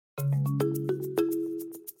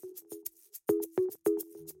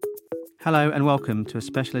Hello and welcome to a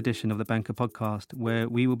special edition of the Banker Podcast, where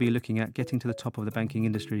we will be looking at getting to the top of the banking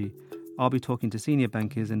industry. I'll be talking to senior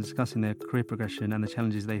bankers and discussing their career progression and the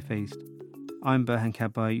challenges they faced. I'm Burhan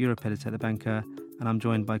Kabbai, Europe Editor at The Banker, and I'm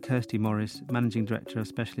joined by Kirsty Morris, Managing Director of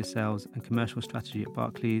Specialist Sales and Commercial Strategy at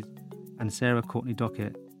Barclays, and Sarah Courtney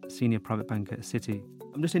Dockett, Senior Private Banker at Citi.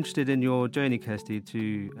 I'm just interested in your journey, Kirsty,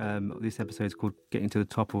 to this episode is called Getting to the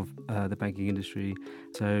Top of the Banking Industry.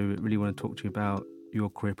 So really want to talk to you about your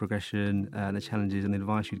career progression, the challenges and the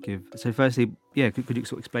advice you'd give. So firstly, could you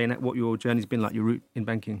sort of explain what your journey's been like, your route in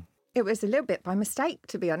banking? It was a little bit by mistake,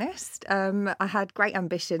 to be honest. I had great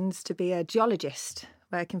ambitions to be a geologist,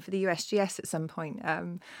 working for the USGS at some point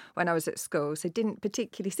when I was at school. So didn't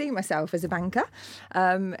particularly see myself as a banker.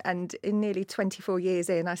 And in nearly 24 years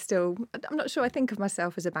in, I'm not sure I think of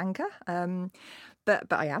myself as a banker, but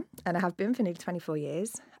I am, and I have been for nearly 24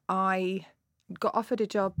 years. I got offered a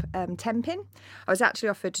job temping. I was actually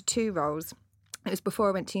offered two roles. It was before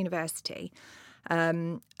I went to university.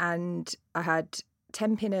 And I had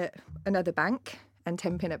temping at another bank and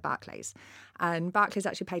temping at Barclays. And Barclays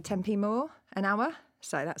actually paid 10p more an hour.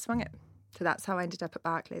 So that swung it. So that's how I ended up at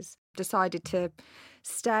Barclays. Decided to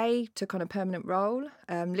stay, took on a permanent role,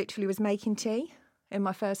 literally was making tea in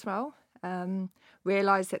my first role.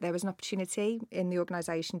 Realised that there was an opportunity in the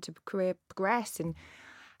organisation to career progress and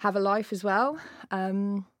have a life as well.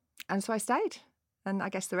 And so I stayed. And I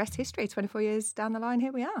guess the rest is history. 24 years down the line,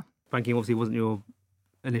 here we are. Banking obviously wasn't your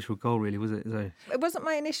initial goal, really, was it? So it wasn't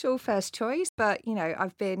my initial first choice, but, you know,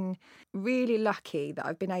 I've been really lucky that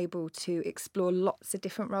I've been able to explore lots of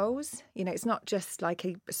different roles. You know, it's not just like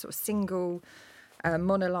a sort of single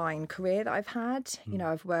monoline career that I've had. You know,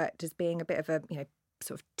 I've worked as being a bit of a,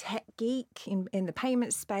 sort of tech geek in the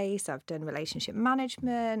payment space. I've done relationship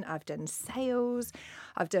management, I've done sales,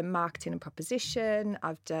 I've done marketing and proposition,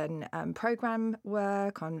 I've done program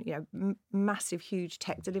work on, massive, huge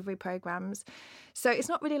tech delivery programs. So it's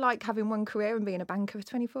not really like having one career and being a banker for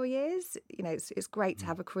 24 years. You know, it's great to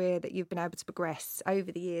have a career that you've been able to progress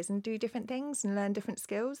over the years and do different things and learn different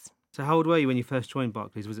skills. So how old were you when you first joined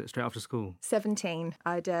Barclays? Was it straight after school? 17.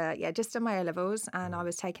 I'd just done my O-levels and I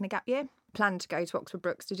was taking a gap year. Planned to go to Oxford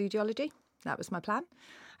Brookes to do geology. That was my plan.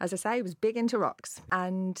 As I say, I was big into rocks.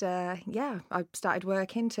 And I started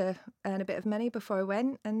working to earn a bit of money before I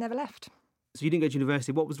went and never left. So you didn't go to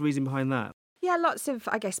university. What was the reason behind that? Yeah, lots of,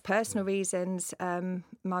 I guess, personal reasons. My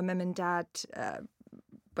mum and dad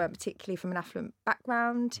weren't particularly from an affluent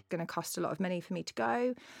background. Going to cost a lot of money for me to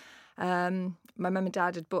go. My mum and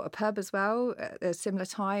dad had bought a pub as well at a similar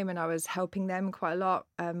time, and I was helping them quite a lot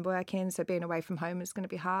working. So being away from home was going to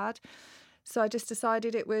be hard. So I just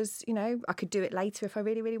decided it was, I could do it later if I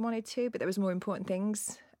really, really wanted to. But there was more important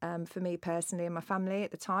things for me personally and my family at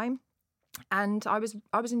the time. And I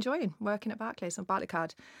was enjoying working at Barclays on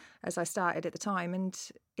Barclaycard as I started at the time. And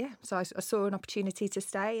so I saw an opportunity to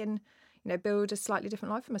stay and build a slightly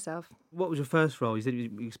different life for myself. What was your first role? You said you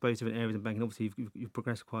were exposed to different areas of banking. Obviously, you've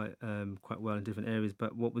progressed quite well in different areas.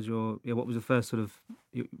 But what was your first sort of,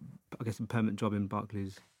 permanent job in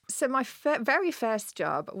Barclays? So my very first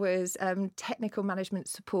job was technical management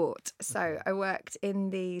support. So I worked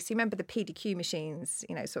in so you remember the PDQ machines,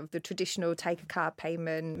 sort of the traditional take a card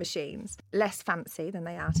payment machines. Less fancy than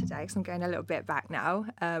they are today, because I'm going a little bit back now.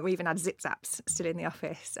 We even had zip-zaps still in the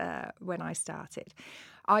office when I started.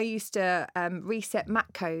 I used to reset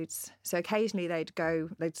MAC codes. So occasionally they'd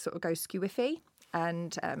sort of go skew-iffy.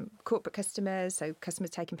 And corporate customers, so customers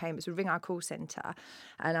taking payments, would ring our call centre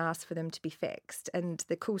and ask for them to be fixed. And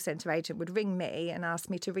the call centre agent would ring me and ask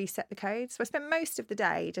me to reset the codes. So I spent most of the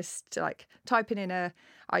day just like typing in a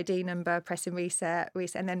ID number, pressing reset,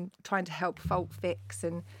 and then trying to help fault fix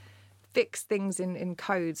and fix things in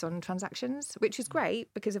codes on transactions, which is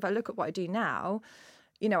great because if I look at what I do now,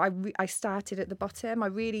 I started at the bottom. I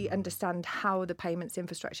really understand how the payments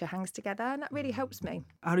infrastructure hangs together, and that really helps me.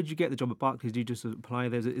 How did you get the job at Barclays? Did you just apply?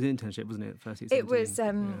 There was an internship, wasn't it? First, it was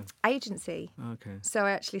agency. Okay. So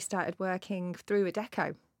I actually started working through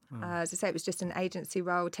Adecco. As I say, it was just an agency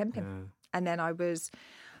role, temping. Yeah. And then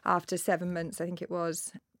after 7 months, I think it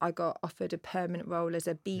was, I got offered a permanent role as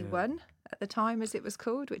a B1 at the time, as it was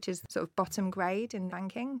called, which is sort of bottom grade in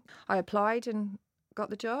banking. I applied and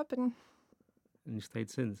got the job and you stayed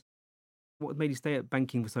since. What made you stay at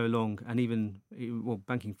banking for so long, and even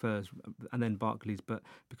banking first and then Barclays? But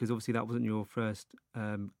because obviously that wasn't your first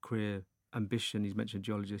career ambition. You mentioned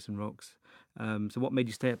geologists and rocks. So what made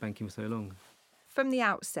you stay at banking for so long? From the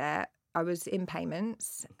outset, I was in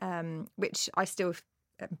payments, which I still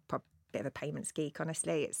bit of a payments geek,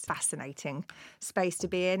 honestly. It's a fascinating space to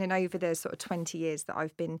be in. And over the sort of 20 years that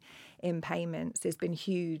I've been in payments, there's been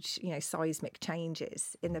huge, seismic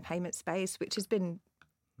changes in the payment space, which has been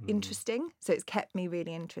interesting. So it's kept me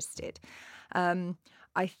really interested.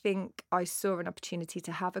 I think I saw an opportunity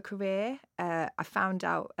to have a career. I found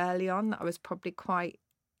out early on that I was probably quite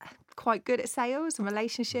good at sales and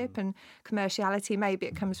relationship and commerciality. Maybe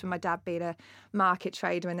it comes from my dad being a market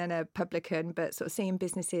trader and then a publican, but sort of seeing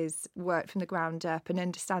businesses work from the ground up and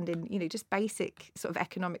understanding, just basic sort of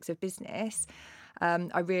economics of business.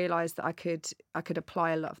 I realised that I could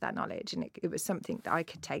apply a lot of that knowledge, and it was something that I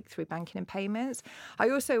could take through banking and payments. I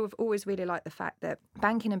also have always really liked the fact that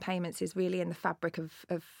banking and payments is really in the fabric of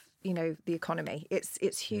the economy.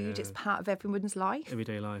 It's huge. It's part of everyone's life.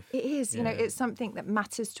 Everyday life. It is. It's something that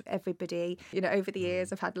matters to everybody. Over the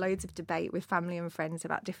years, I've had loads of debate with family and friends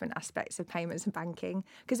about different aspects of payments and banking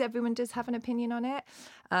because everyone does have an opinion on it.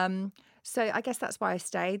 So I guess that's why I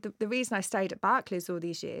stayed. The reason I stayed at Barclays all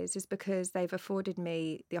these years is because they've afforded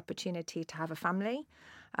me the opportunity to have a family.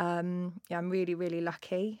 I'm really, really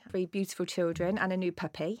lucky. 3 beautiful children and a new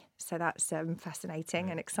puppy. So that's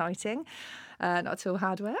fascinating and exciting. Not at all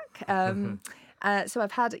hard work. So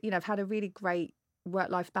I've had a really great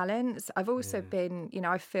work-life balance. I've also been,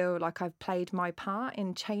 I feel like I've played my part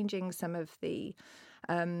in changing some of the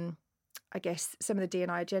some of the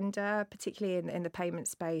D&I agenda, particularly in the payment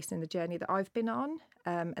space and the journey that I've been on.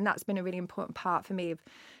 And that's been a really important part for me of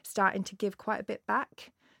starting to give quite a bit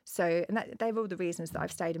back. So, and they're all the reasons that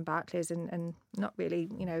I've stayed in Barclays and not really,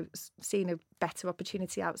 seen a better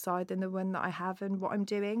opportunity outside than the one that I have and what I'm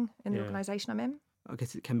doing in the organisation I'm in. I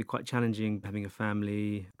guess it can be quite challenging having a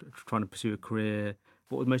family, trying to pursue a career.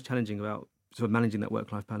 What was most challenging about sort of managing that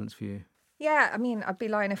work-life balance for you? Yeah, I mean, I'd be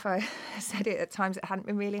lying if I said it at times it hadn't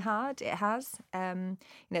been really hard. It has.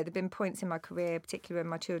 There've been points in my career, particularly when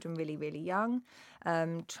my children were really, really young,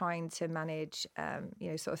 trying to manage,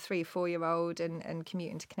 sort of 3 or 4-year-old and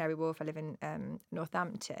commuting to Canary Wharf. I live in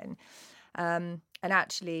Northampton. And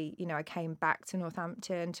actually, I came back to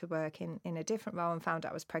Northampton to work in a different role and found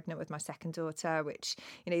out I was pregnant with my second daughter, which,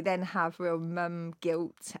 then have real mum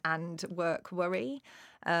guilt and work worry.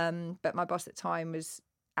 But my boss at the time was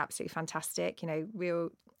absolutely fantastic, real,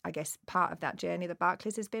 I guess, part of that journey that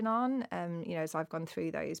Barclays has been on. As I've gone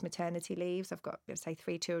through those maternity leaves, I've got, say,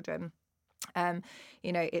 3 children.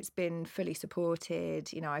 It's been fully supported.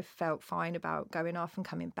 I felt fine about going off and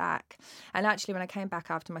coming back. And actually, when I came back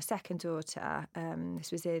after my second daughter,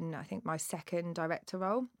 this was in, I think, my second director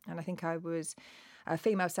role. And I think I was a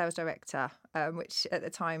female sales director, which at the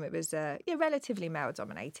time it was a relatively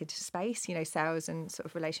male-dominated space, sales and sort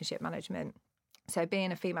of relationship management. So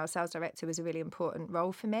being a female sales director was a really important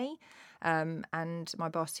role for me. And my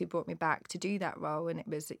boss who brought me back to do that role, and it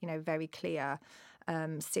was, very clear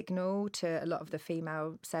signal to a lot of the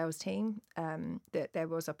female sales team that there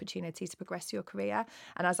was opportunity to progress your career.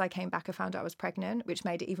 And as I came back, I found out I was pregnant, which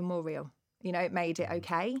made it even more real. It made it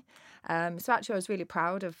okay. So actually I was really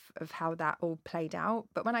proud of how that all played out.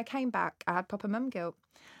 But when I came back, I had proper mum guilt.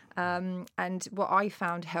 And what I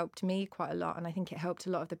found helped me quite a lot, and I think it helped a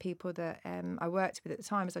lot of the people that I worked with at the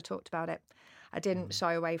time as I talked about it. I didn't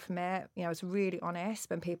shy away from it. I was really honest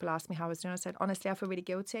when people asked me how I was doing. I said, honestly, I feel really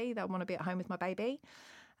guilty that I want to be at home with my baby.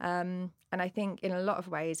 And I think in a lot of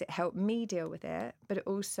ways it helped me deal with it, but it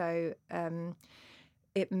also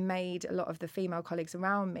it made a lot of the female colleagues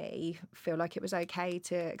around me feel like it was okay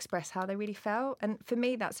to express how they really felt. And for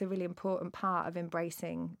me, that's a really important part of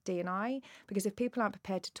embracing D&I, because if people aren't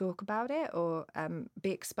prepared to talk about it or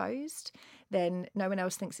be exposed, then no one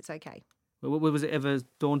else thinks it's okay. Well, was it ever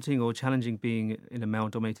daunting or challenging being in a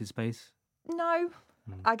male-dominated space? No.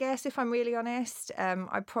 I guess if I'm really honest,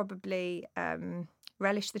 I probably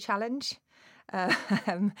relish the challenge.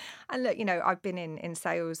 And look, I've been in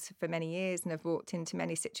sales for many years and I've walked into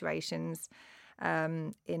many situations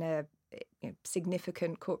in a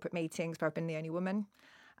significant corporate meetings where I've been the only woman.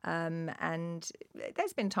 And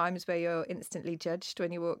there's been times where you're instantly judged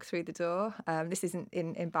when you walk through the door. This isn't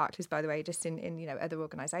in Barclays, by the way, just in other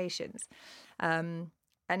organisations. And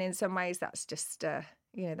in some ways, that's just an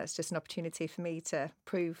opportunity for me to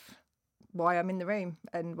prove why I'm in the room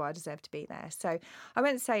and why I deserve to be there. So I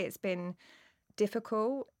won't say it's been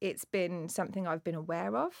difficult. It's been something I've been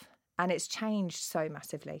aware of, and it's changed so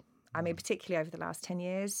massively. I mean, particularly over the last 10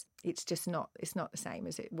 years, it's not the same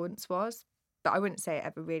as it once was. But I wouldn't say it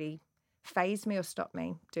ever really fazed me or stopped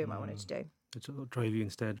me doing what I wanted to do. It sort of drove you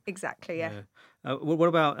instead. Exactly, yeah. What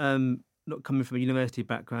about not coming from a university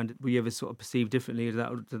background? Were you ever sort of perceived differently?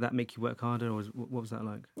 Did that make you work harder, or what was that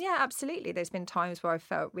like? Yeah, absolutely. There's been times where I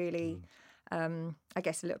felt really I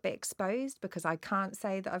guess a little bit exposed because I can't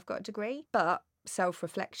say that I've got a degree, but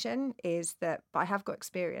self-reflection is that I have got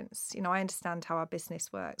experience. I understand how our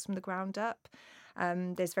business works from the ground up.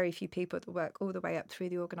 There's very few people that work all the way up through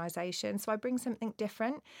the organisation. So I bring something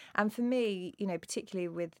different. And for me, particularly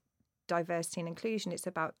with diversity and inclusion, it's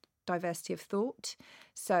about diversity of thought.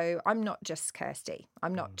 So I'm not just Kirsty.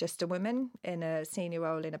 I'm not just a woman in a senior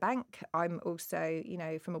role in a bank. I'm also,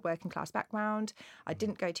 from a working class background. I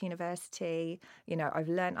didn't go to university. I've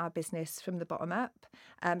learnt our business from the bottom up.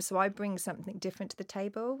 So I bring something different to the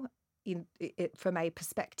table from a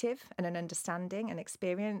perspective and an understanding and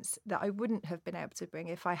experience that I wouldn't have been able to bring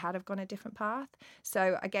if I had have gone a different path.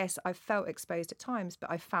 So I guess I've felt exposed at times,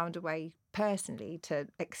 but I've found a way personally to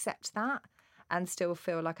accept that and still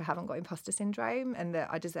feel like I haven't got imposter syndrome and that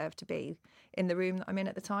I deserve to be in the room that I'm in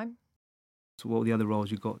at the time. So what were the other roles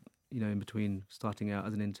you got, in between starting out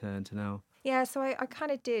as an intern to now? Yeah, so I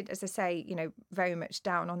kind of did, as I say, very much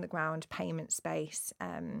down on the ground payment space,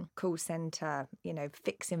 call centre,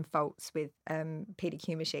 fixing faults with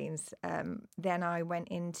PDQ machines. Then I went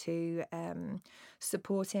into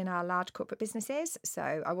supporting our large corporate businesses.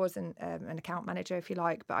 So I wasn't an account manager, if you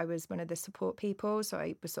like, but I was one of the support people. So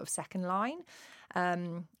I was sort of second line.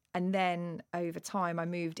 And then over time, I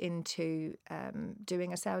moved into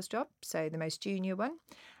doing a sales job, so the most junior one,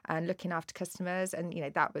 and looking after customers. And,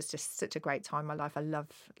 that was just such a great time in my life. I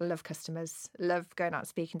love customers, love going out and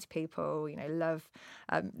speaking to people, love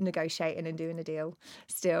negotiating and doing a deal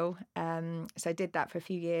still. So I did that for a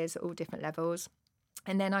few years at all different levels.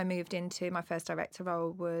 And then I moved into my first director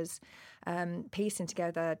role was piecing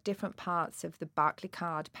together different parts of the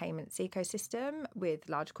Barclaycard payments ecosystem with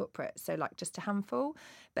large corporates, so like just a handful.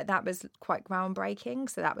 But that was quite groundbreaking.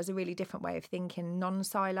 So that was a really different way of thinking,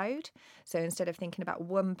 non-siloed. So instead of thinking about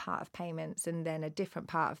one part of payments and then a different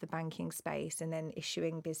part of the banking space and then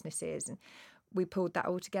issuing businesses, and we pulled that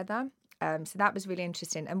all together. So that was really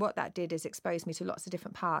interesting. And what that did is expose me to lots of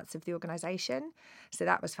different parts of the organisation. So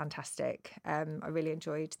that was fantastic. I really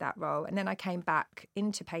enjoyed that role. And then I came back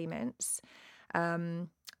into payments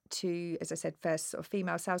to, as I said, first sort of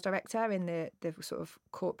female sales director in the sort of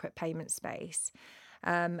corporate payment space.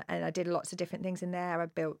 And I did lots of different things in there. I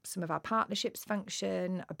built some of our partnerships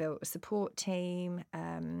function. I built a support team.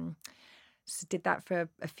 So did that for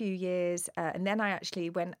a few years. And then I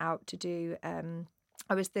actually went out to do...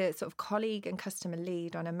 I was the sort of colleague and customer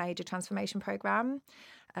lead on a major transformation program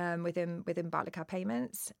within Barclaycard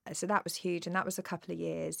Payments. So that was huge, and that was a couple of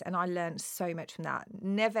years, and I learned so much from that.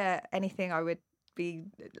 Never anything I would be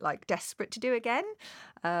like desperate to do again.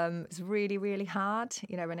 It's really, really hard,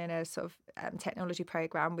 running a sort of technology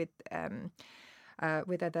program with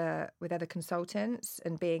other consultants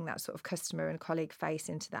and being that sort of customer and colleague face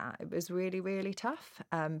into that. It was really, really tough.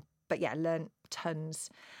 But yeah, learned tons.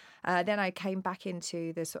 Then I came back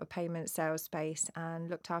into the sort of payment sales space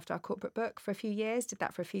and looked after our corporate book for a few years, did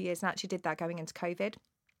that for a few years, and actually did that going into COVID,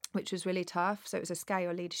 which was really tough. So it was a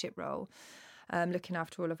scale leadership role, looking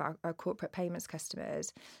after all of our corporate payments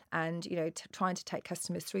customers and, trying to take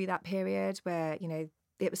customers through that period where,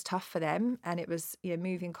 it was tough for them, and it was,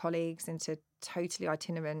 moving colleagues into totally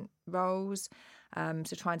itinerant roles.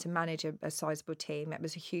 So trying to manage a sizable team, it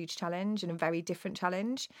was a huge challenge and a very different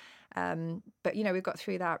challenge. But, we got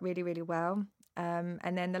through that really, really well.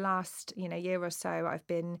 And then the last, year or so, I've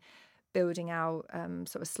been building out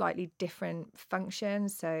sort of slightly different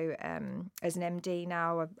functions. So as an MD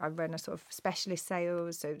now, I run a sort of specialist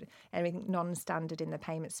sales, so anything non-standard in the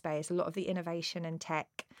payment space, a lot of the innovation and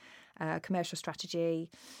tech, commercial strategy,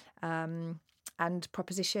 and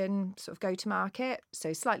proposition sort of go-to-market.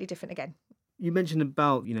 So slightly different again. You mentioned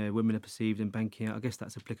about, women are perceived in banking. I guess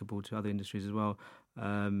that's applicable to other industries as well.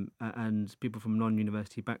 And people from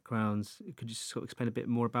non-university backgrounds. Could you sort of explain a bit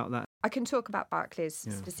more about that? I can talk about Barclays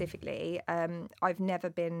specifically. I've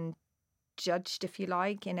never been judged, if you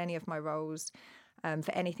like, in any of my roles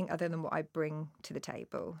for anything other than what I bring to the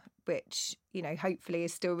table, which, hopefully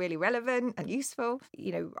is still really relevant and useful.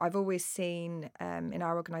 I've always seen in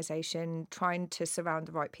our organisation trying to surround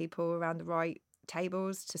the right people around the right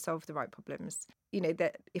tables to solve the right problems.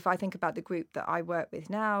 That if I think about the group that I work with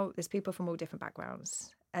now, there's people from all different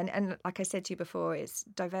backgrounds. And like I said to you before, it's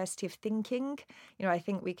diversity of thinking. I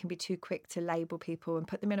think we can be too quick to label people and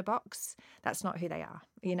put them in a box. That's not who they are.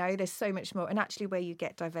 There's so much more. And actually where you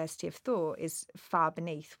get diversity of thought is far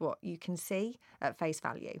beneath what you can see at face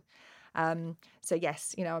value. So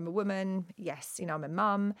yes, I'm a woman. Yes, I'm a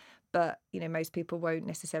mum. But, most people won't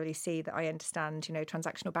necessarily see that I understand,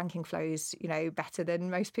 transactional banking flows, better than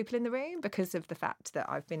most people in the room because of the fact that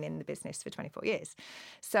I've been in the business for 24 years.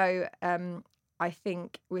 So I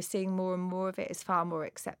think we're seeing more and more of it is far more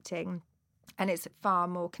accepting. And it's far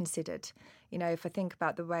more considered. You know, if I think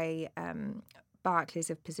about the way Barclays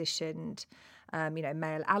have positioned,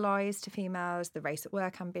 male allies to females, the race at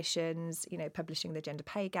work ambitions, publishing the gender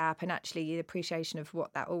pay gap, and actually the appreciation of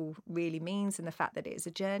what that all really means, and the fact that it is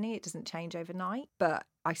a journey, it doesn't change overnight. But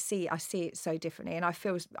I see it so differently, and I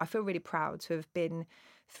feel really proud to have been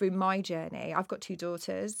through my journey. I've got 2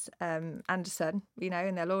 daughters and a son,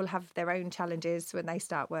 and they'll all have their own challenges when they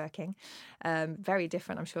start working. Very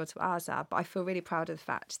different, I'm sure, to ours are. But I feel really proud of the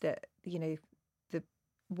fact that, the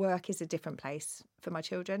work is a different place for my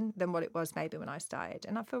children than what it was maybe when I started.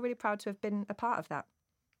 And I feel really proud to have been a part of that.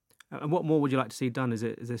 And what more would you like to see done? Is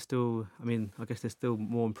there still, I guess there's still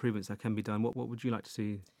more improvements that can be done. What would you like to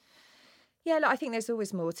see? Yeah, look, I think there's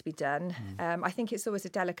always more to be done. I think it's always a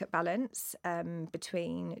delicate balance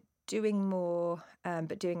between doing more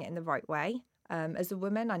but doing it in the right way. As a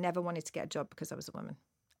woman, I never wanted to get a job because I was a woman.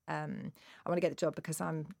 I want to get the job because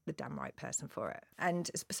I'm the damn right person for it.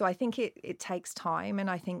 And so I think it takes time, and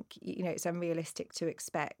I think, it's unrealistic to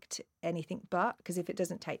expect anything but, because if it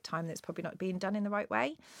doesn't take time, then it's probably not being done in the right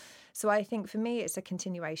way. So I think for me, it's a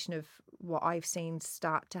continuation of what I've seen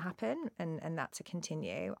start to happen, and that to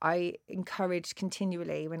continue. I encourage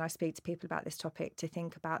continually, when I speak to people about this topic, to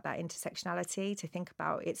think about that intersectionality, to think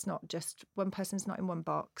about it's not just one person's not in one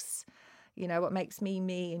box. What makes me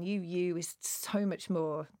and you is so much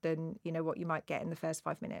more than, what you might get in the first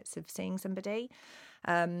 5 minutes of seeing somebody.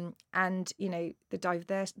 And, the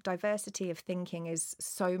diversity of thinking is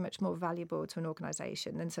so much more valuable to an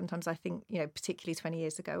organisation than sometimes I think, particularly 20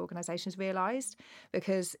 years ago, organisations realised.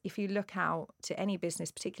 Because if you look out to any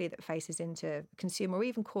business, particularly that faces into consumer or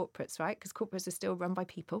even corporates, right, because corporates are still run by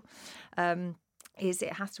people, is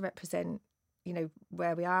it has to represent,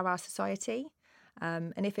 where we are, our society.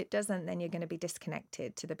 And if it doesn't, then you're going to be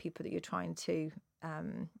disconnected to the people that you're trying to,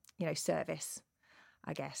 service,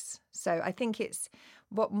 I guess. So I think it's,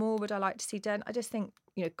 what more would I like to see done? I just think,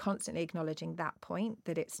 constantly acknowledging that point,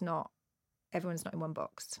 that it's not, everyone's not in one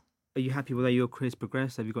box. Are you happy with how your career's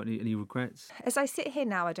progressed? Have you got any regrets? As I sit here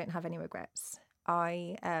now, I don't have any regrets.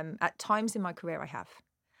 At times in my career, I have.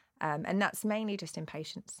 And that's mainly just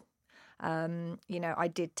impatience.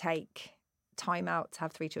 I did take time out to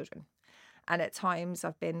have 3 children. And at times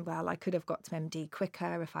I've been, I could have got to MD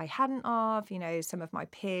quicker if I hadn't of. Some of my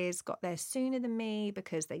peers got there sooner than me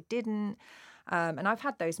because they didn't. And I've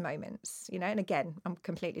had those moments, and again, I'm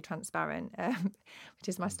completely transparent, which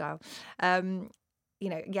is my style.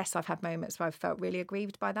 Yes, I've had moments where I've felt really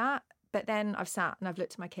aggrieved by that. But then I've sat and I've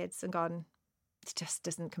looked at my kids and gone, it just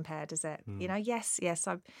doesn't compare, does it? Yes,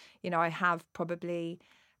 I have probably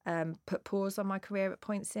put pause on my career at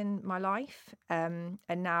points in my life. And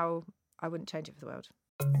now I wouldn't change it for the world.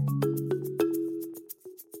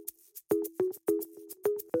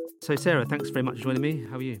 So, Sarah, thanks very much for joining me.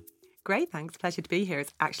 How are you? Great, thanks. Pleasure to be here.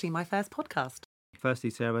 It's actually my first podcast.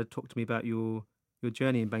 Firstly, Sarah, talk to me about your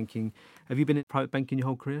journey in banking. Have you been in private banking your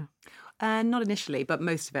whole career? Not initially, but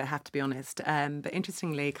most of it, I have to be honest. But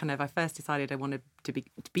interestingly, I first decided I wanted to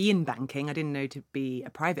be in banking. I didn't know to be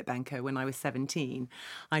a private banker when I was 17.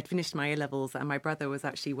 I'd finished my A-levels and my brother was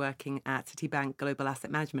actually working at Citibank Global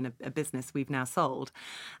Asset Management, a business we've now sold.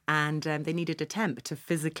 And they needed a temp to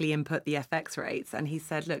physically input the FX rates. And he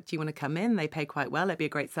said, look, do you want to come in? They pay quite well. It'd be a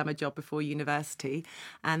great summer job before university.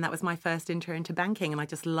 And that was my first intro into banking. And I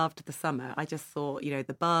just loved the summer. I just thought,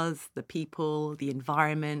 the buzz, the people, the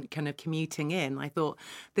environment, kind of commuting in. I thought,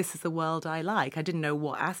 this is the world I like. I didn't know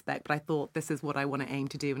what aspect, but I thought this is what I want to aim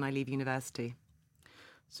to do when I leave university.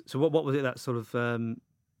 So what was it that sort of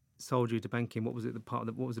sold you to banking? What was it what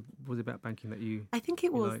was it about banking that you... I think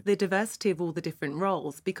it was the diversity of all the different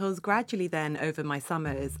roles, because gradually then over my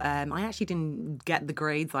summers, I actually didn't get the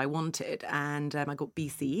grades I wanted, and I got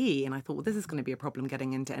BCE, and I thought, well, this is going to be a problem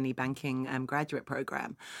getting into any banking graduate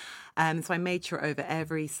program. So I made sure over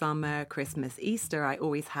every summer, Christmas, Easter, I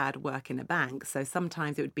always had work in a bank. So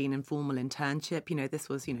sometimes it would be an informal internship. This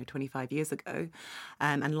was, 25 years ago.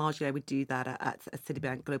 And largely I would do that at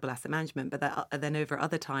Citibank Global Asset Management. But then over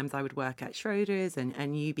other times I would work at Schroders and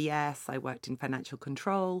UBS. I worked in financial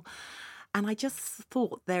control. And I just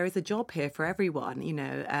thought there is a job here for everyone.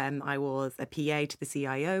 I was a PA to the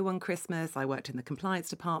CIO one Christmas. I worked in the compliance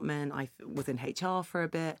department. I was in HR for a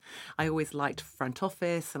bit. I always liked front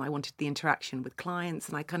office and I wanted the interaction with clients.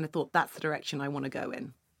 And I kind of thought that's the direction I want to go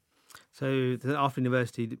in. So after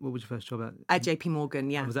university, what was your first job at? At JP Morgan,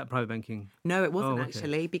 yeah. Was that private banking? No, it wasn't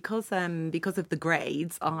actually. Because of the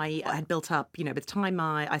grades, I had built up, by the time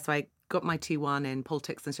I got my 2-1 in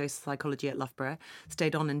politics and social psychology at Loughborough,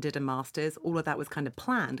 stayed on and did a master's. All of that was kind of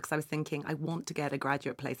planned because I was thinking I want to get a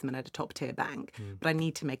graduate placement at a top tier bank, but I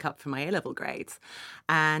need to make up for my A-level grades.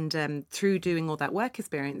 And through doing all that work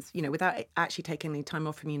experience, without actually taking any time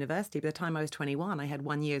off from university, by the time I was 21, I had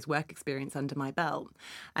 1 year's work experience under my belt.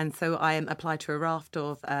 And so I applied to a raft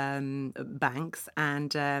of banks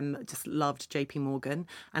and just loved JP Morgan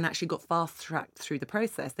and actually got fast-tracked through the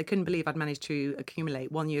process. They couldn't believe I'd managed to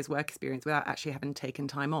accumulate 1 year's work experience without actually having taken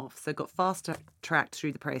time off. So got fast-tracked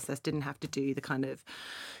through the process, didn't have to do the kind of,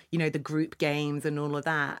 the group games and all of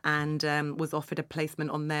that, and was offered a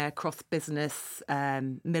placement on their cross-business,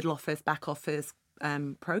 middle office, back office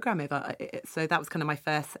program. So that was kind of my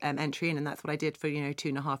first entry in, and that's what I did for,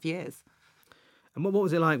 2.5 years. And what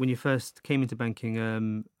was it like when you first came into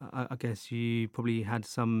banking? I guess you probably had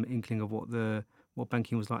some inkling of what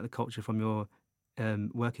banking was like, the culture from your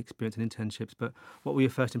work experience and internships. But what were your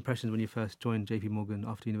first impressions when you first joined JP Morgan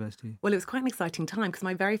after university? Well, it was quite an exciting time because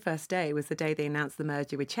my very first day was the day they announced the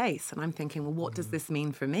merger with Chase. And I'm thinking, well, what does this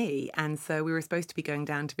mean for me? And so we were supposed to be going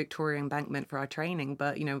down to Victoria Embankment for our training.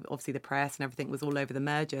 But, obviously the press and everything was all over the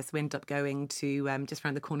merger. So we ended up going to just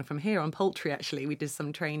around the corner from here on Poultry, actually. We did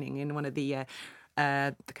some training in one of the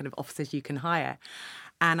kind of offices you can hire.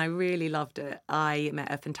 And I really loved it. I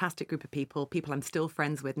met a fantastic group of people I'm still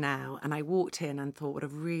friends with now. And I walked in and thought, what a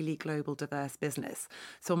really global, diverse business.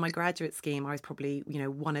 So on my graduate scheme, I was probably,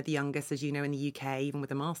 one of the youngest, as you know, in the UK. Even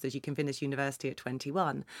with a master's, you can finish university at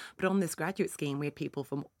 21. But on this graduate scheme, we had people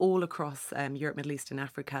from all across Europe, Middle East and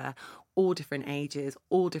Africa, all different ages,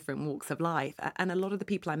 all different walks of life. And a lot of the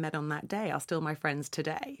people I met on that day are still my friends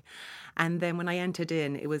today. And then when I entered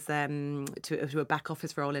in, it was to a back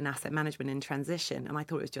office role in asset management in transition. And I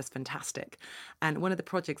thought it was just fantastic. And one of the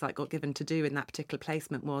projects I got given to do in that particular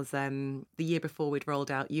placement was the year before we'd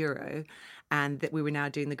rolled out Euro, and that we were now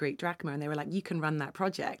doing the Greek drachma. And they were like, you can run that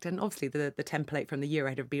project. And obviously the template from the Euro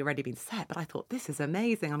had already been set. But I thought, this is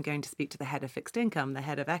amazing. I'm going to speak to the head of fixed income, the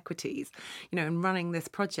head of equities, and running this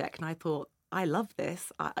project. And I thought, I love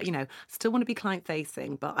this. Still want to be client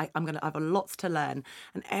facing, but I have lots to learn.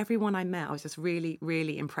 And everyone I met, I was just really,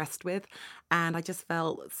 really impressed with. And I just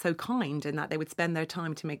felt so kind in that they would spend their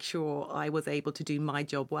time to make sure I was able to do my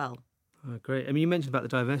job well. Oh, great. I mean, you mentioned about the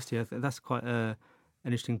diversity. I think that's quite an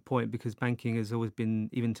interesting point because banking has always been,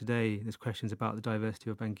 even today, there's questions about the diversity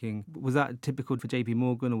of banking. Was that typical for JP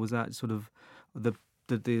Morgan, or was that sort of the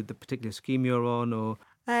particular scheme you're on, or?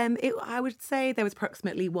 I would say there was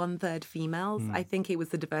approximately 1/3 females. I think it was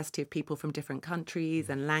the diversity of people from different countries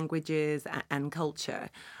and languages and culture.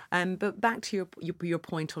 But back to your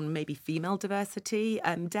point on maybe female diversity,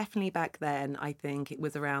 definitely back then, I think it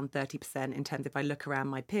was around 30% in terms of if I look around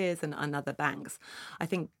my peers and other banks. I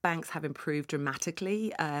think banks have improved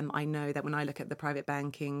dramatically. I know that when I look at the private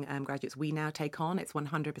banking graduates we now take on, it's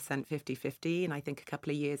 100% 50-50. And I think a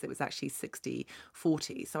couple of years it was actually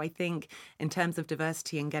 60-40. So I think in terms of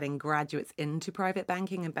diversity and getting graduates into private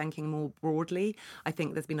banking and banking more broadly, I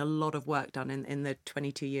think there's been a lot of work done in the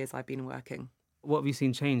 22 years I've been working. What have you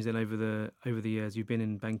seen change then over the years you've been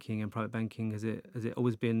in banking and private banking? Has it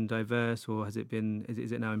always been diverse, or is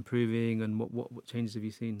it now improving? And what changes have you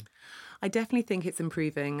seen? I definitely think it's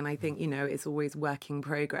improving, and I think it's always work in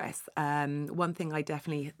progress. One thing I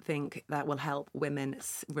definitely think that will help women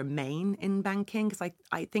remain in banking, because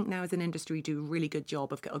I think now as an industry we do a really good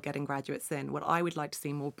job of getting graduates in. What I would like to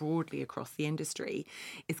see more broadly across the industry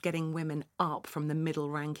is getting women up from the middle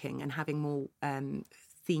ranking and having more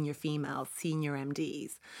senior females, senior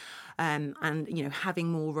MDs, and having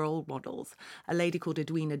more role models. A lady called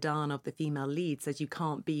Edwina Dunn of the Female Lead says you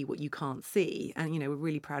can't be what you can't see. And we're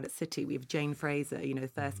really proud at Citi. We have Jane Fraser, the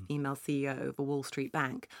first female CEO of a Wall Street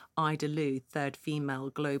bank, Ida Liu, third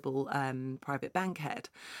female global private bank head.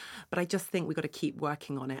 But I just think we've got to keep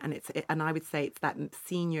working on it, and I would say it's that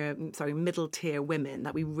middle tier women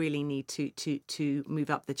that we really need to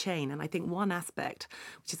move up the chain. And I think one aspect,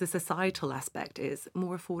 which is a societal aspect, is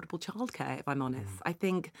more affordable childcare, if I'm honest. I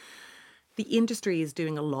think the industry is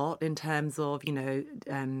doing a lot in terms of,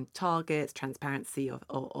 targets, transparency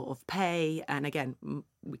of pay. And again,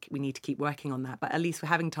 we need to keep working on that. But at least we're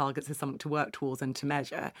having targets as something to work towards and to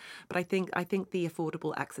measure. But I think the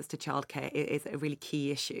affordable access to childcare is a really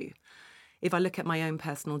key issue. If I look at my own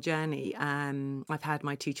personal journey, I've had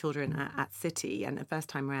my 2 children at City, and the first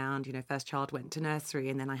time round, first child went to nursery,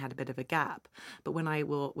 and then I had a bit of a gap. But when I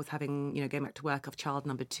was having, going back to work of child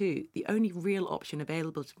number 2, the only real option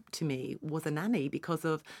available to me was a nanny because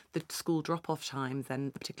of the school drop-off times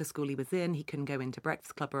and the particular school he was in. He couldn't go into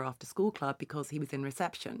breakfast club or after school club because he was in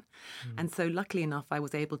reception. And so luckily enough, I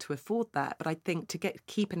was able to afford that. But I think to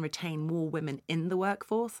keep and retain more women in the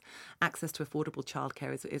workforce, access to affordable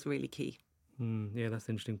childcare is really key. Yeah, that's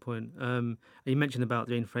an interesting point. You mentioned about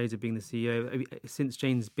Jane Fraser being the CEO. Since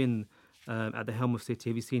Jane's been at the helm of City,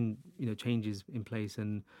 have you seen changes in place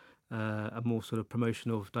and a more sort of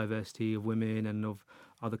promotion of diversity of women and of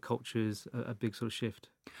other cultures, a big sort of shift?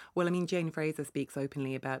 Well, I mean, Jane Fraser speaks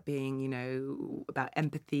openly about being, about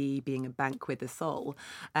empathy, being a bank with a soul.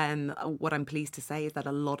 What I'm pleased to say is that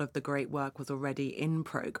a lot of the great work was already in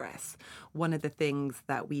progress. One of the things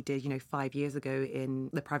that we did, 5 years ago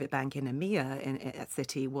in the private bank in EMEA at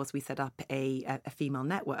City was we set up a female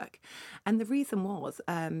network. And the reason was,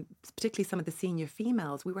 particularly some of the senior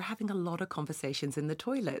females, we were having a lot of conversations in the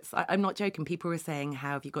toilets. I'm not joking. People were saying,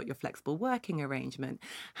 how have you got your flexible working arrangement?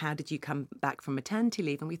 How did you come back from maternity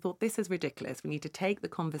leave? And we thought, this is ridiculous. We need to take the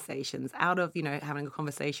conversations out of, having a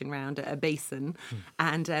conversation around a basin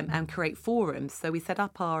and create forums. So we set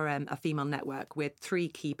up our female network with 3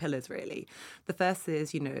 key pillars, really. The first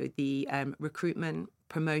is, the recruitment,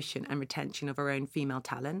 promotion and retention of our own female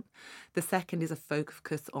talent. The second is a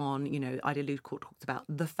focus on, Ida Lucourt talks about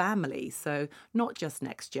the family. So not just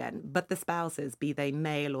next gen, but the spouses, be they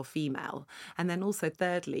male or female. And then also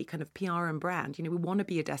thirdly, kind of PR and brand. We want to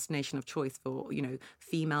be a destination of choice for,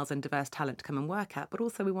 females and diverse talent to come and work at, but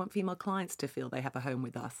also we want female clients to feel they have a home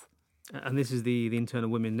with us. And this is the Internal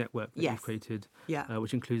Women Network that Yes. you've created, Yeah.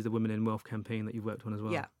 Which includes the Women in Wealth campaign that you've worked on as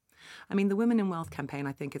well. Yeah. I mean, the Women in Wealth campaign,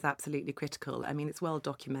 I think, is absolutely critical. I mean, it's well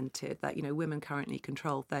documented that, women currently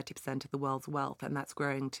control 30% of the world's wealth, and that's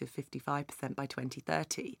growing to 55% by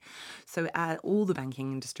 2030. So all the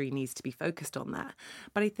banking industry needs to be focused on that.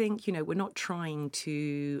 But I think, we're not trying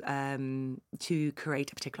to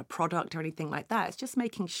create a particular product or anything like that. It's just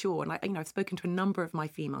making sure, and I've spoken to a number of my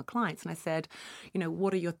female clients, and I said,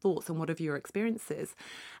 what are your thoughts and what are your experiences?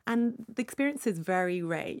 And the experiences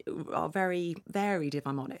are very varied, if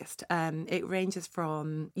I'm honest. It ranges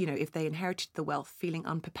from, if they inherited the wealth feeling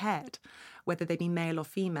unprepared, whether they be male or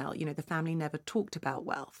female, the family never talked about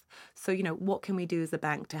wealth. So, what can we do as a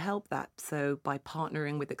bank to help that? So by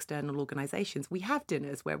partnering with external organisations, we have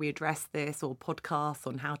dinners where we address this, or podcasts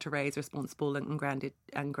on how to raise responsible and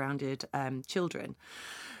grounded children.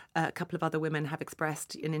 A couple of other women have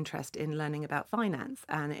expressed an interest in learning about finance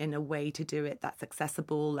and in a way to do it that's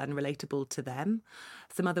accessible and relatable to them.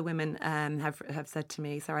 Some other women have said to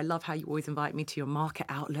me, Sarah, I love how you always invite me to your market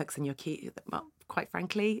outlooks and your key. Well, quite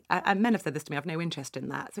frankly, and men have said this to me, I have no interest in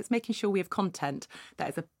that. So it's making sure we have content that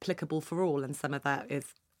is applicable for all, and some of that is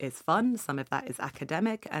fun, some of that is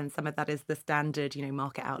academic, and some of that is the standard,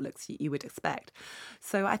 market outlooks you would expect.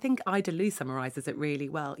 So I think Ida Lu summarises it really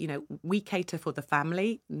well. We cater for the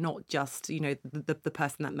family, not just, the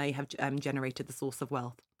person that may have generated the source of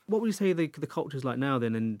wealth. What would you say the culture is like now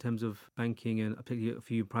then in terms of banking, and particularly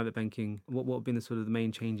for you private banking? What have been the sort of the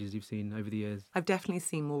main changes you've seen over the years? I've definitely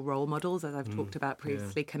seen more role models, as I've talked about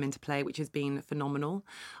previously, come into play, which has been phenomenal.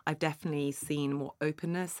 I've definitely seen more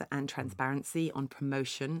openness and transparency on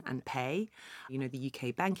promotion and pay. The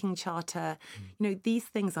UK Banking Charter, these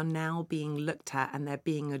things are now being looked at and they're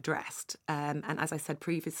being addressed. And as I said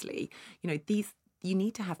previously, you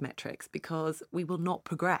need to have metrics, because we will not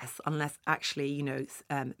progress unless actually,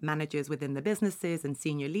 managers within the businesses and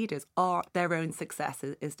senior leaders their own success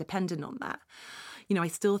is dependent on that. I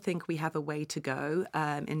still think we have a way to go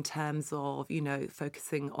in terms of,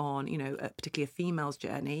 focusing on, particularly a female's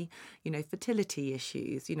journey, fertility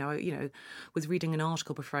issues. Was reading an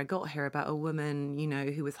article before I got here about a woman,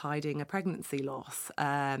 who was hiding a pregnancy loss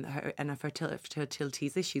and her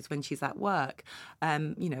fertility issues when she's at work.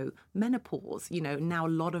 Menopause, now a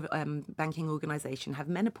lot of banking organisations have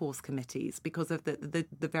menopause committees because of the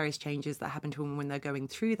various changes that happen to women when they're going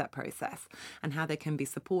through that process and how they can be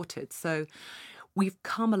supported. So we've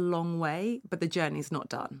come a long way, but the journey's not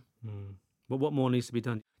done. But what more needs to be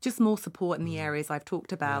done? Just more support in the areas I've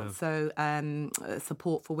talked about. Yeah. So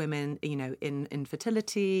support for women, in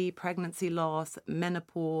fertility, pregnancy loss,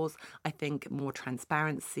 menopause. I think more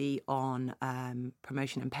transparency on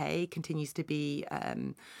promotion and pay continues to be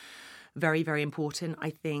very, very important. I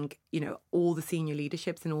think, all the senior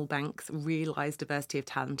leaderships in all banks realise diversity of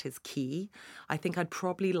talent is key. I think I'd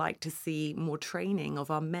probably like to see more training of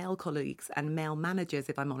our male colleagues and male managers,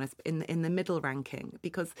 if I'm honest, in the middle ranking,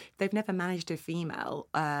 because if they've never managed a female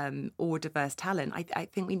or diverse talent, I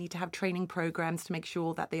think we need to have training programs to make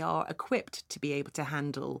sure that they are equipped to be able to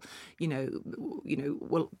handle,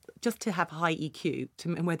 just to have high EQ,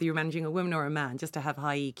 whether you're managing a woman or a man, just to have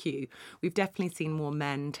high EQ. We've definitely seen more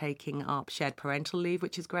men taking up shared parental leave,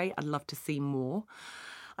 which is great. I'd love to see more.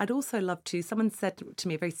 I'd also love to, someone said to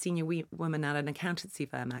me, a very senior woman at an accountancy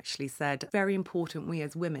firm actually said, very important we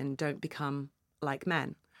as women don't become like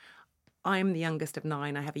men. I'm the youngest of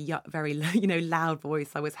 9. I have a very, loud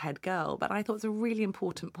voice. I was head girl. But I thought it was a really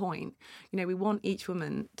important point. We want each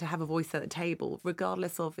woman to have a voice at the table,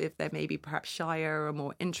 regardless of if they're maybe perhaps shyer or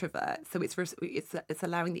more introvert. So it's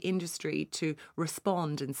allowing the industry to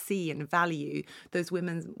respond and see and value those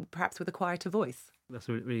women perhaps with a quieter voice. That's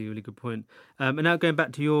a really, really good point. And now going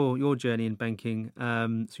back to your journey in banking,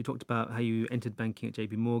 so you talked about how you entered banking at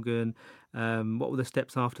JP Morgan. What were the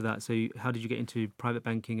steps after that? So how did you get into private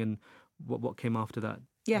banking, and what came after that?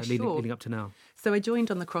 Yeah, leading up to now. So I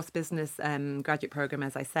joined on the cross-business graduate programme,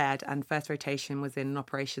 as I said, and first rotation was in an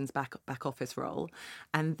operations back office role.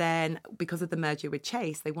 And then because of the merger with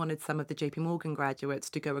Chase, they wanted some of the JP Morgan graduates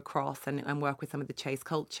to go across and work with some of the Chase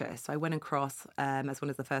culture. So I went across as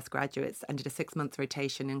one of the first graduates and did a 6-month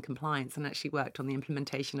rotation in compliance and actually worked on the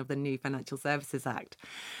implementation of the new Financial Services Act.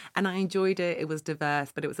 And I enjoyed it. It was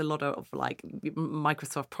diverse, but it was a lot of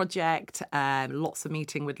Microsoft project, lots of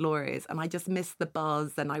meeting with lawyers. And I just missed the buzz.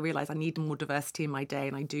 And I realised I need more diversity in my day,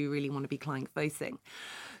 and I do really want to be client-facing.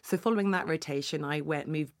 So following that rotation, I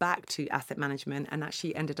moved back to asset management and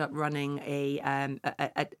actually ended up running a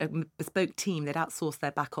bespoke team that outsourced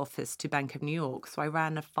their back office to Bank of New York. So I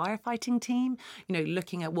ran a firefighting team,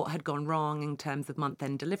 looking at what had gone wrong in terms of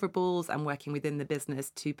month-end deliverables and working within the business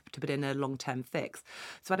to put in a long-term fix.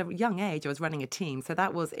 So at a young age, I was running a team. So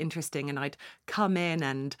that was interesting. And I'd come in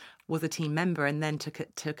and was a team member and then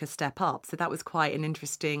took a step up. So that was quite an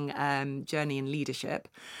interesting journey in leadership.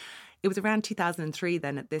 It was around 2003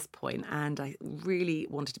 then at this point, and I really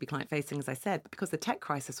wanted to be client-facing, as I said, but because the tech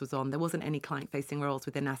crisis was on, there wasn't any client-facing roles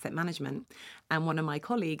within asset management. And one of my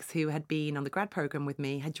colleagues who had been on the grad program with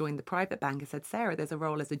me had joined the private bank and said, Sarah, there's a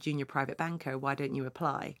role as a junior private banker. Why don't you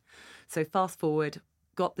apply? So fast forward,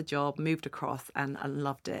 got the job, moved across, and I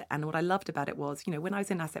loved it. And what I loved about it was, when I was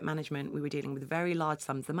in asset management, we were dealing with very large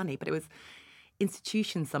sums of money, but it was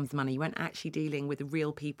institution sums of money. You weren't actually dealing with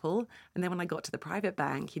real people. And then when I got to the private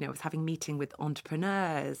bank, I was having meeting with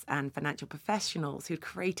entrepreneurs and financial professionals who'd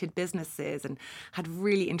created businesses and had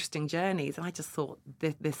really interesting journeys. And I just thought,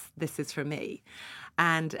 this is for me.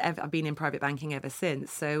 And I've been in private banking ever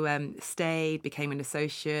since. So stayed, became an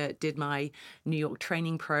associate, did my New York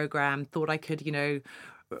training program, thought I could, you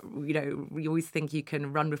always think you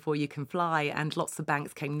can run before you can fly, and lots of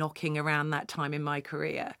banks came knocking around that time in my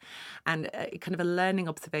career. And kind of a learning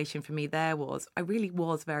observation for me there was I really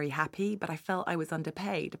was very happy, but I felt I was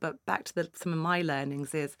underpaid. But back to some of my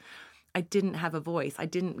learnings is I didn't have a voice. I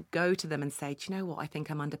didn't go to them and say, do you know what? I think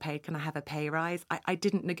I'm underpaid. Can I have a pay rise? I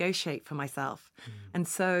didn't negotiate for myself. And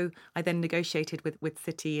so I then negotiated with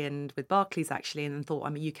Citi and with Barclays, actually, and thought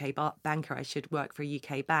I'm a UK banker. I should work for a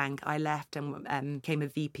UK bank. I left and became a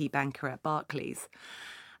VP banker at Barclays.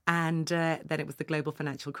 And then it was the global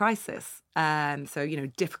financial crisis. So,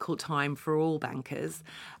 difficult time for all bankers,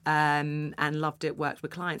 and loved it, worked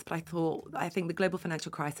with clients. But I think the global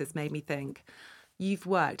financial crisis made me think, you've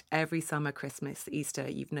worked every summer, Christmas, Easter,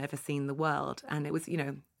 you've never seen the world. And it was,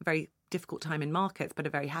 a very difficult time in markets, but a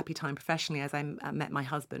very happy time professionally as I met my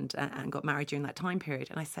husband and got married during that time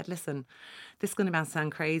period. And I said, listen, this is going to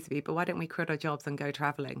sound crazy, but why don't we quit our jobs and go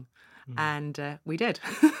travelling? And we did.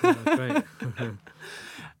 Great.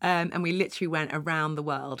 And we literally went around the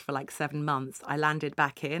world for 7 months. I landed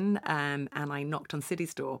back in and I knocked on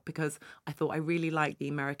Citi's door because I thought I really liked the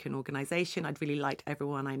American organisation. I'd really liked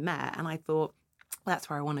everyone I met. And I thought,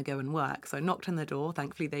 that's where I want to go and work. So I knocked on the door.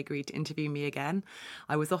 Thankfully, they agreed to interview me again.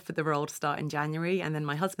 I was offered the role to start in January, and then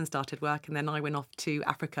my husband started work, and then I went off to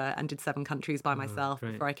Africa and did 7 countries by myself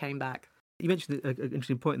before I came back. You mentioned an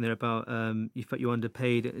interesting point there about you felt you're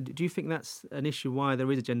underpaid. Do you think that's an issue why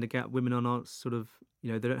there is a gender gap? Women are not sort of,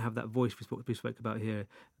 they don't have that voice we spoke about here.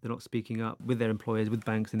 They're not speaking up with their employers, with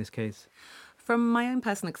banks in this case. From my own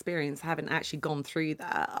personal experience, I haven't actually gone through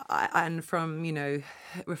that. And from,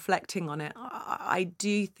 reflecting on it, I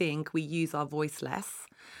do think we use our voice less.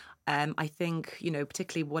 I think,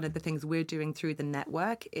 particularly one of the things we're doing through the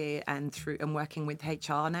network and working with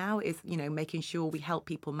HR now is, making sure we help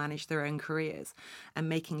people manage their own careers and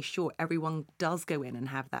making sure everyone does go in and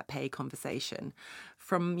have that pay conversation.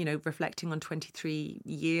 From, reflecting on 23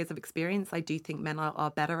 years of experience, I do think men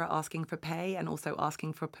are better at asking for pay and also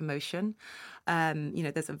asking for promotion.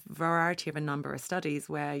 There's a variety of a number of studies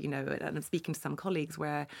where, and I'm speaking to some colleagues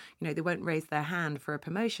where, they won't raise their hand for a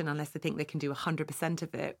promotion unless they think they can do 100%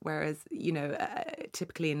 of it. Whereas,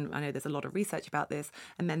 typically, and I know there's a lot of research about this,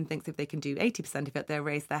 and men thinks if they can do 80% of it, they'll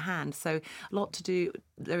raise their hand. So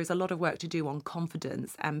there is a lot of work to do on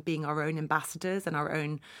confidence and being our own ambassadors and our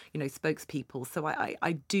own, spokespeople. So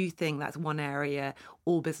I do think that's one area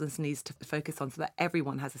all business needs to focus on so that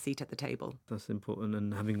everyone has a seat at the table. That's important,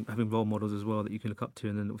 and having role models as well that you can look up to.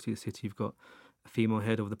 And then obviously at Citi, you've got a female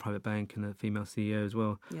head of the private bank and a female CEO as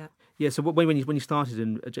well. Yeah. So when you started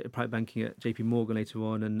in private banking at JP Morgan later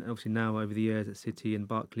on, and obviously now over the years at Citi and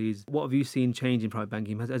Barclays, what have you seen change in private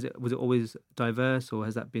banking? Was it always diverse, or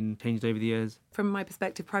has that been changed over the years? From my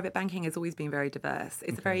perspective, private banking has always been very diverse.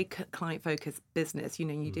 It's a very client-focused business.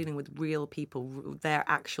 You're dealing with real people, their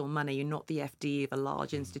actual money. You're not the FD of a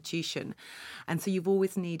large institution, and so you've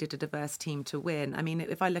always needed a diverse team to win. I mean,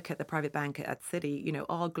 if I look at the private bank at Citi,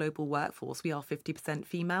 our global workforce, we are 50%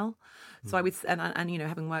 female. So I would, and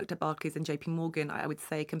having worked at Barclays and JP Morgan, I would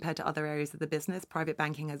say compared to other areas of the business, private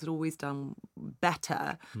banking has always done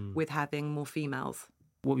better with having more females.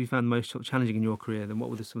 What have you found most challenging in your career? Then what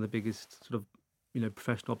were some of the biggest sort of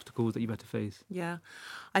professional obstacles that you've had to face? Yeah,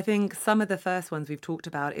 I think some of the first ones we've talked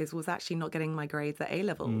about was actually not getting my grades at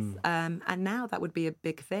A-levels. And now that would be a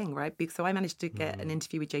big thing, right? So I managed to get an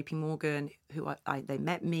interview with JP Morgan, who they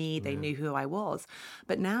met me, they knew who I was.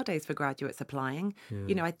 But nowadays for graduates applying,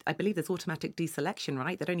 I believe there's automatic deselection,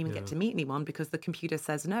 right? They don't even get to meet anyone because the computer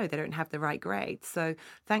says no, they don't have the right grades. So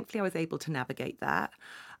thankfully I was able to navigate that.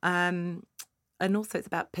 And also it's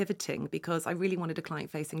about pivoting, because I really wanted a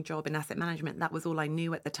client-facing job in asset management. That was all I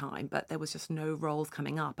knew at the time, but there was just no roles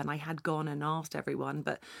coming up. And I had gone and asked everyone,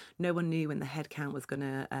 but no one knew when the headcount was going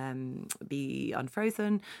to be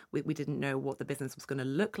unfrozen. We didn't know what the business was going to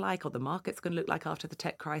look like or the market's going to look like after the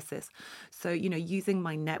tech crisis. So, using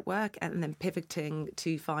my network and then pivoting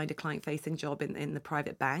to find a client-facing job in the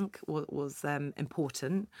private bank was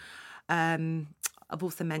important. I've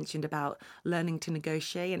also mentioned about learning to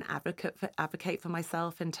negotiate and advocate for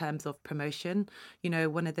myself in terms of promotion.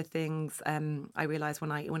 One of the things I realised when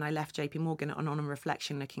I left JP Morgan, on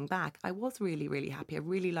reflection, looking back, I was really, really happy. I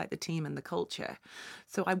really liked the team and the culture.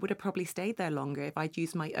 So I would have probably stayed there longer if I'd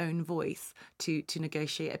used my own voice to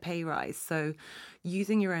negotiate a pay rise. So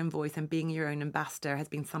using your own voice and being your own ambassador has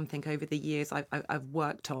been something over the years I've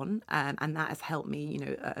worked on, and that has helped me,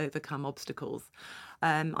 overcome obstacles.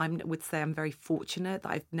 I would say I'm very fortunate that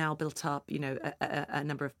I've now built up, a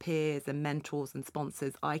number of peers and mentors and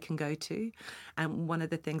sponsors I can go to. And one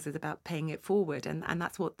of the things is about paying it forward. And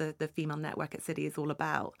that's what the female network at Citi is all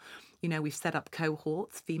about. We've set up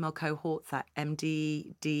female cohorts at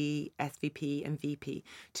MD, D, SVP and VP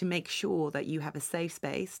to make sure that you have a safe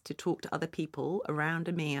space to talk to other people around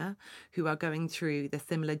EMEA who are going through the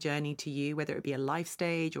similar journey to you, whether it be a life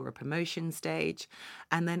stage or a promotion stage.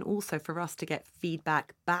 And then also for us to get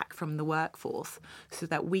feedback back from the workforce so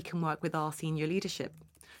that we can work with our senior leadership.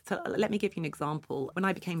 So let me give you an example. When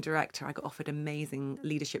I became director, I got offered amazing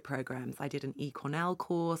leadership programs. I did an eCornell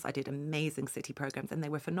course. I did amazing Citi programs, and they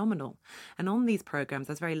were phenomenal. And on these programs,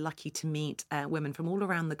 I was very lucky to meet women from all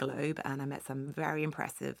around the globe, and I met some very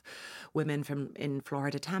impressive women in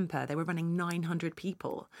Florida, Tampa. They were running 900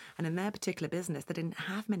 people, and in their particular business, they didn't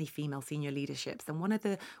have many female senior leaderships. And one of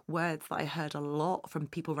the words that I heard a lot from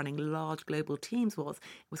people running large global teams was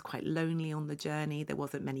it was quite lonely on the journey. There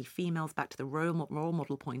wasn't many females, back to the role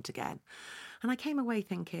model point again. And I came away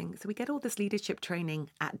thinking, so we get all this leadership training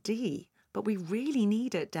at D, but we really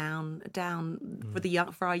need it down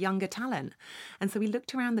for our younger talent. And so we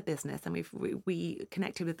looked around the business, and we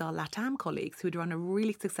connected with our LATAM colleagues who'd run a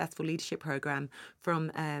really successful leadership program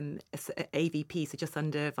from AVP, so just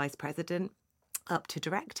under vice president, up to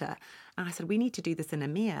director. And I said, we need to do this in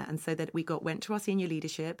EMEA. And so that we went to our senior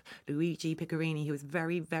leadership, Luigi Piccarini, who was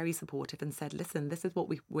very, very supportive, and said, listen, this is what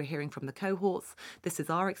we're hearing from the cohorts. This is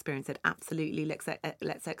our experience. Said, absolutely,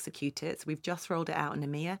 let's execute it. So we've just rolled it out in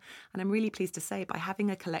EMEA. And I'm really pleased to say by having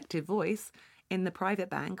a collective voice in the private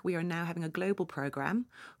bank, we are now having a global program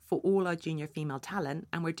for all our junior female talent,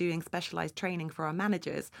 and we're doing specialized training for our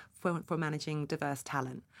managers for managing diverse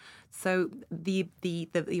talent. So the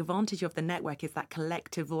advantage of the network is that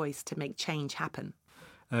collective voice to make change happen.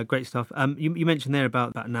 Great stuff. You mentioned there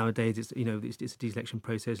about that nowadays. It's it's a deselection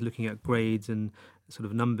process, looking at grades and sort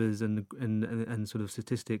of numbers and sort of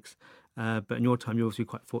statistics. But in your time, you're obviously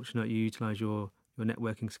quite fortunate. You utilise your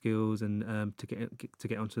networking skills and to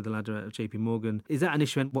get onto the ladder at JP Morgan. Is that an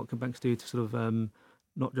issue? And what can banks do to sort of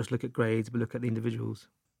not just look at grades but look at the individuals?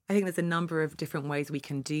 I think there's a number of different ways we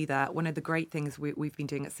can do that. One of the great things we've been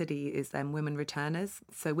doing at Citi is women returners.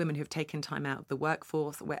 So women who've taken time out of the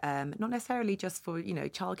workforce, not necessarily just for,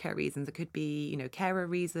 childcare reasons. It could be, carer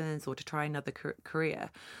reasons or to try another career.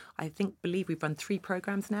 Believe we've run 3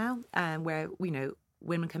 programs now where,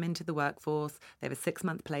 women come into the workforce. They have a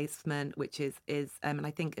 6-month placement, which is and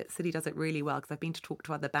I think Citi does it really well because I've been to talk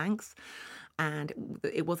to other banks and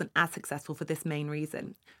it wasn't as successful for this main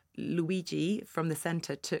reason. Luigi from the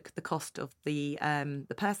centre took the cost of the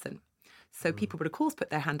person. So people would, of course, put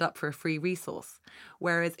their hand up for a free resource.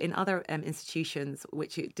 Whereas in other institutions,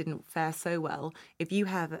 which it didn't fare so well, if you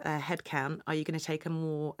have a head count, are you going to take a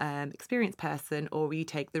more experienced person or will you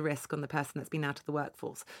take the risk on the person that's been out of the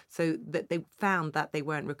workforce? So that they found that they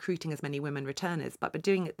weren't recruiting as many women returners. But by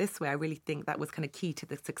doing it this way, I really think that was kind of key to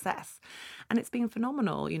the success. And it's been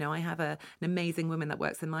phenomenal. I have an amazing woman that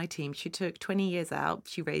works in my team. She took 20 years out.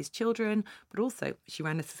 She raised children, but also she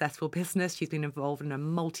ran a successful business. She's been involved in a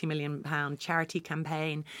multi-million-pound charity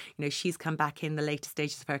campaign. She's come back in the later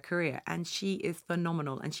stages of her career and she is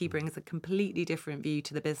phenomenal and she brings a completely different view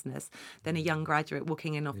to the business than a young graduate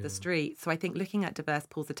walking in off the street. So I think looking at diverse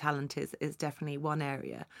pools of talent is definitely one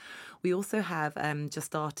area. We also have just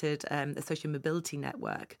started a social mobility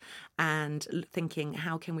network and thinking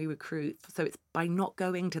how can we recruit? So it's by not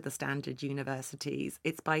going to the standard universities.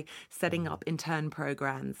 It's by setting up intern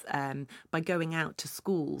programs, by going out to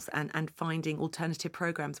schools and finding alternative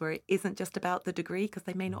programs where it isn't just about the degree because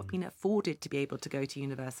they may not have been afforded to be able to go to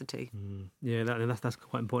university. Yeah, that's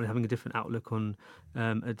quite important, having a different outlook on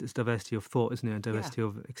it's diversity of thought, isn't it? And diversity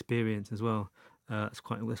of experience as well. That's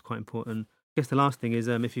quite important. I guess the last thing is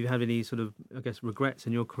if you've had any sort of, regrets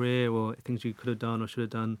in your career or things you could have done or should have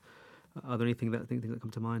done, are there anything that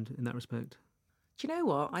come to mind in that respect? Do you know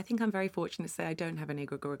what? I think I'm very fortunate to say I don't have any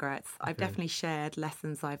regrets. I've definitely shared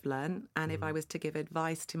lessons I've learned. And if I was to give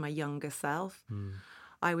advice to my younger self,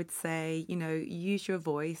 I would say, use your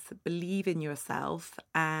voice, believe in yourself,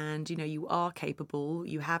 and, you are capable,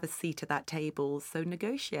 you have a seat at that table, so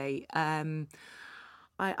negotiate.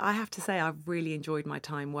 I have to say I've really enjoyed my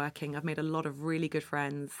time working. I've made a lot of really good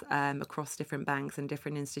friends across different banks and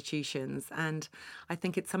different institutions. And I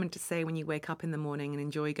think it's something to say when you wake up in the morning and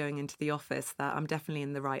enjoy going into the office that I'm definitely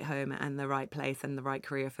in the right home and the right place and the right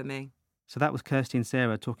career for me. So that was Kirsty and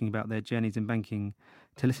Sarah talking about their journeys in banking.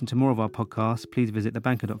 To listen to more of our podcasts, please visit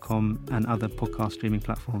thebanker.com and other podcast streaming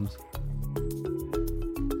platforms.